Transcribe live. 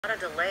lot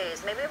of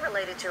delays, maybe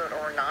related to it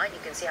or not. You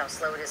can see how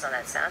slow it is on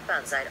that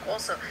southbound side.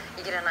 Also,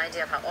 you get an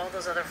idea of how all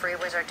those other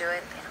freeways are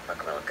doing. They don't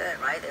look real good,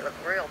 right? They look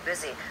real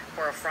busy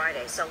for a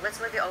Friday. So let's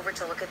move you over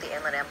to look at the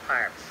Inland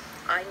Empire.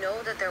 I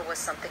know that there was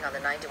something on the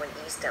 91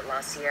 East at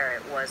La Sierra.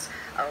 It was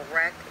a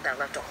wreck that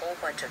left a whole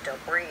bunch of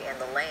debris in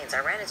the lanes.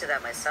 I ran into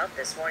that myself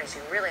this morning, so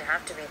you really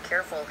have to be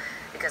careful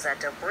because that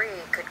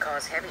debris could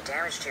cause heavy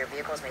damage to your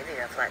vehicles, maybe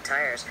even flat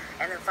tires.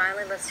 And then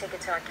finally, let's take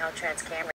it to our Caltrans camera.